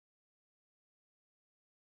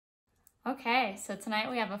Okay, so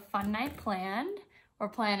tonight we have a fun night planned. We're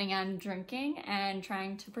planning on drinking and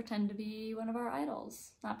trying to pretend to be one of our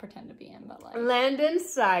idols. Not pretend to be him, but like... Landon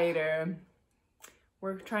Cider.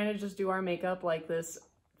 We're trying to just do our makeup like this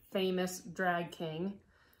famous drag king.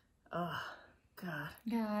 Oh,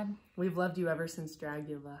 God. We've loved you ever since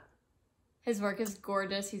Dragula. His work is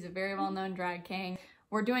gorgeous. He's a very well-known drag king.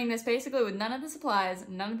 We're doing this basically with none of the supplies,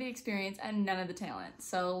 none of the experience, and none of the talent.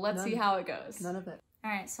 So let's see how it goes. None of it. All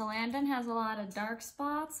right, so Landon has a lot of dark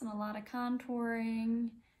spots and a lot of contouring.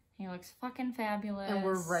 He looks fucking fabulous. And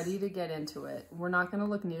we're ready to get into it. We're not gonna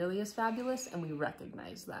look nearly as fabulous, and we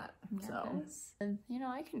recognize that, so. You know,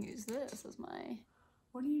 I can use this as my...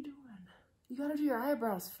 What are you doing? You gotta do your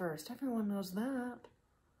eyebrows first. Everyone knows that.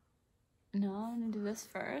 No, I'm gonna do this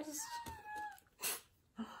first.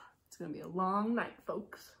 It's gonna be a long night,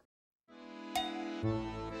 folks.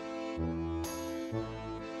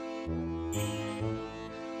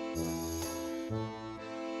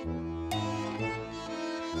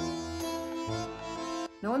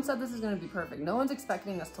 No one said this is gonna be perfect. No one's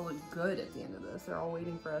expecting us to look good at the end of this. They're all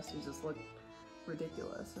waiting for us to just look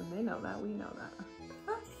ridiculous. And they know that, we know that.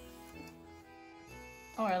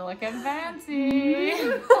 Oh, we're looking fancy.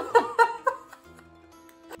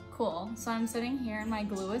 Cool, so I'm sitting here and my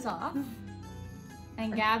glue is off.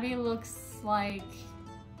 And Gabby looks like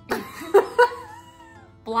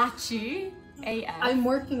blotchy AF. I'm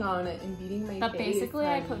working on it and beating my But basically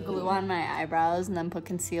I put glue on my eyebrows and then put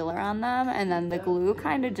concealer on them, and then the glue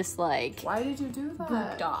kind of just like... Why did you do that?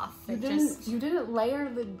 Gooped off. You didn't layer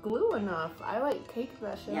the glue enough. I like caked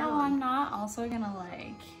that shit Yeah, on. well, I'm not also gonna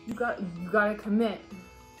like... You gotta commit.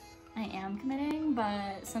 I am committing,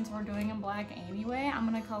 but since we're doing them black anyway, I'm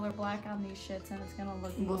gonna color black on these shits and it's gonna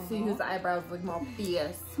look We'll see whose eyebrows look more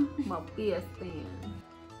fierce. More fierce than.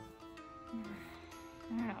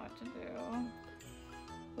 I don't know what to do.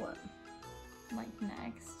 What? Like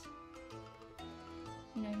next.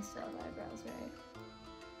 You know you still have eyebrows, right?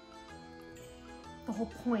 The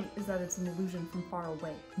whole point is that it's an illusion from far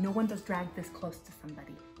away. No one does drag this close to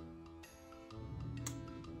somebody.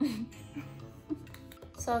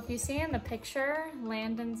 So if you see in the picture,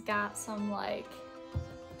 Landon's got some like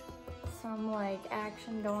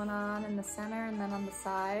action going on in the center and then on the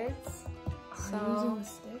sides. Are you using the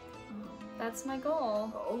stick? That's my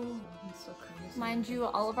goal. Oh, I'm so crazy. Mind you,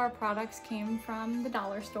 all of our products came from the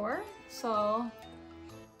dollar store, so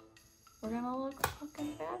we're gonna look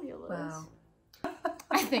fucking fabulous. Wow.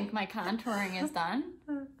 I think my contouring is done.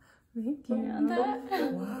 Thank you.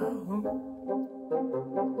 Wow.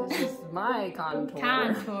 This is my contour.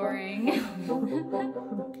 Contouring.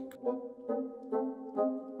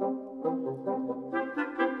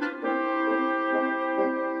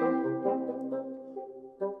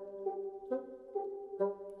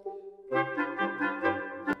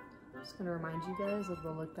 Just gonna remind you guys of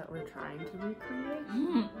the look that we're trying to recreate.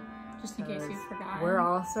 Just in case you forgot. We're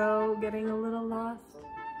also getting a little lost.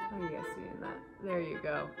 How are you guys seeing that? There you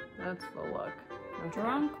go. That's the look. Okay.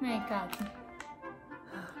 Drunk makeup.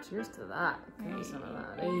 Cheers to that. Give me some of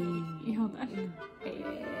that. Hey. Hold on.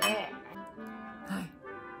 Hey. Hi.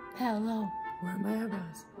 Hello. Where are my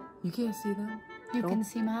eyebrows? You can't see them? You can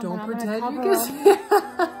see mine, Don't but pretend I'm you gonna can cover see.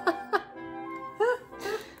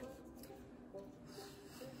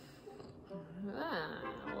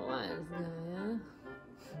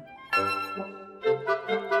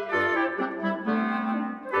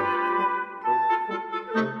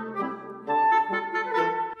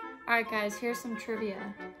 Alright guys, here's some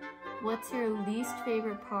trivia. What's your least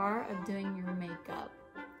favorite part of doing your makeup?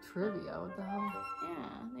 Trivia? What the hell?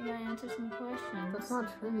 Yeah, they gotta answer some questions. That's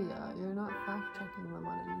not trivia. You're not fact checking them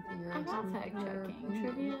on anything. You're I'm not asking fact their checking.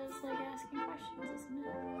 opinion. Trivia is like asking questions, isn't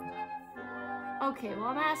it? Okay, well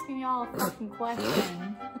I'm asking y'all a fucking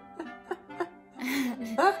question.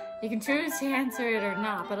 You can choose to answer it or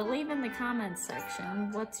not, but leave in the comments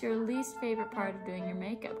section what's your least favorite part of doing your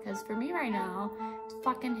makeup. Because for me right now, it's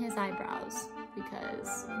fucking his eyebrows.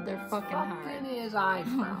 Because they're fucking hard. Fucking his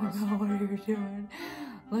eyebrows. Oh, what are you doing?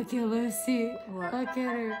 Look at Lucy. What? Look at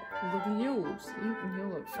her. Look at you. You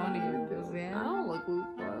look funny with this, yeah? I don't look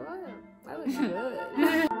I look good.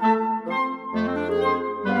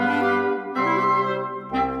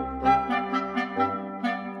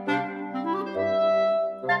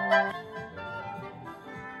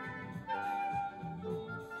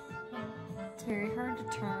 It's very hard to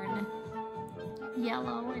turn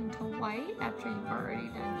yellow into white after you've already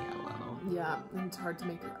done yellow. Yeah, and it's hard to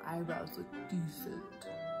make your eyebrows look decent.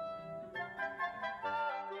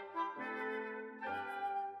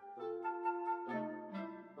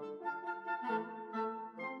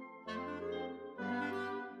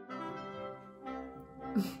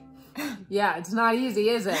 Yeah, it's not easy,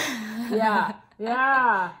 is it? Yeah,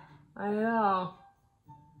 yeah, I know.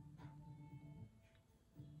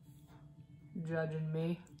 Judging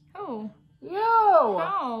me. Oh. You!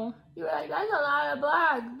 How? You're like, that's a lot of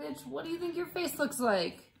black, bitch. What do you think your face looks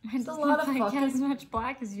like? It's a lot of fucking... as much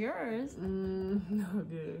black as yours. No,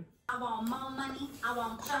 dude. I want more money, I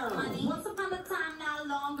want your money. Once upon a time, not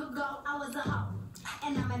long ago, I was a hoe.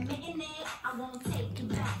 And I'm admitting it, I won't take it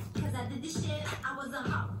back. Cause I did this shit, I was a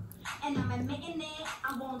hoe. And I'm admitting it,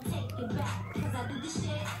 I won't take it back. Cause I did this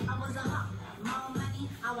shit, I was a hoe. More money,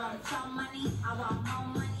 I want your money, I want more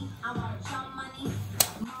money, I want your money.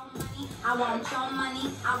 More money, I want your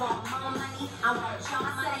money, I want more money, I want your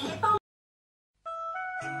money.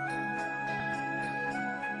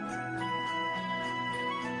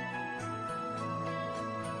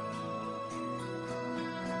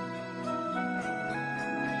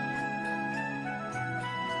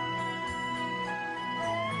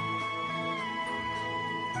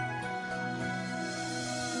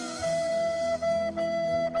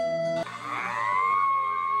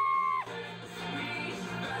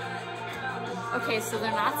 Okay, so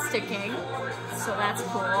they're not sticking, so that's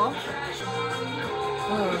cool.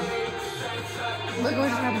 Oh. Look what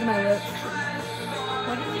just happened to my lips.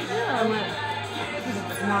 What did you do? I went,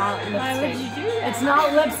 it's not lipstick. Why would you do that? It's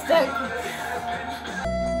not lipstick.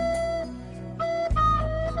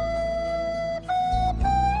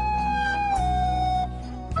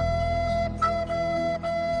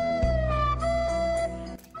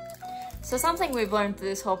 So something we've learned through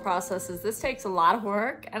this whole process is this takes a lot of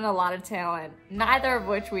work and a lot of talent, neither of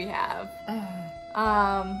which we have.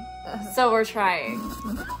 So we're trying.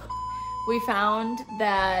 We found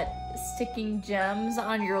that sticking gems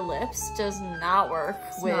on your lips does not work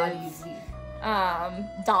with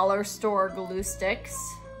dollar store glue sticks.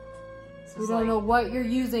 We don't know what you're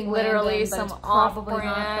using, literally Landon, some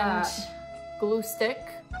off-brand glue stick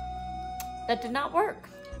that did not work.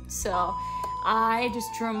 So I just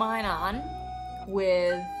drew mine on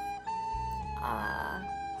with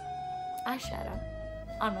eyeshadow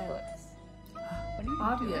on my lips.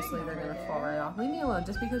 Obviously they're gonna fall right off. Leave me alone.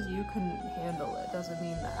 Just because you couldn't handle it doesn't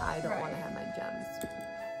mean that I don't want to have my gems.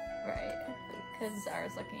 Right. Because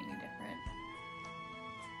ours look any different.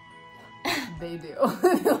 They do.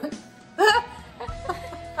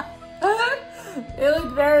 They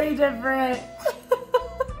look very different.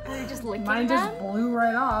 Are you just licking Mine them? just blew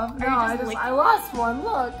right off. No, I lost one.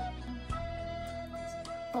 Look.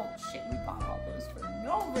 Bullshit. We bought all those for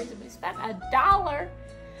no reason. We spent $1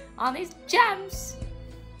 on these gems.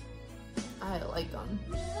 I like them.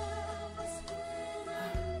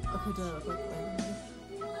 Okay, do I look like Landon?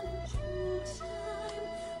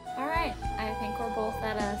 Alright, I think we're both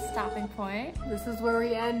at a stopping point. This is where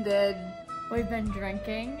we ended. We've been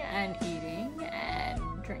drinking and eating and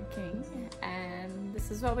drinking, and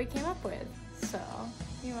this is what we came up with. So,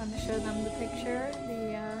 you want to show them the picture?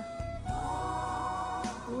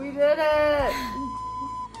 We did it!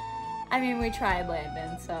 I mean, we tried,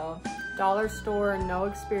 Landon, so. Dollar store, no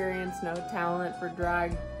experience, no talent for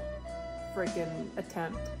drag freaking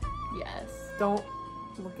attempt. Yes. Don't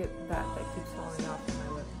look at that keeps falling off of my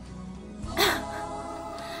lip.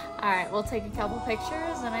 Alright, we'll take a couple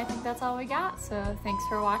pictures, and I think that's all we got, so thanks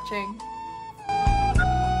for watching.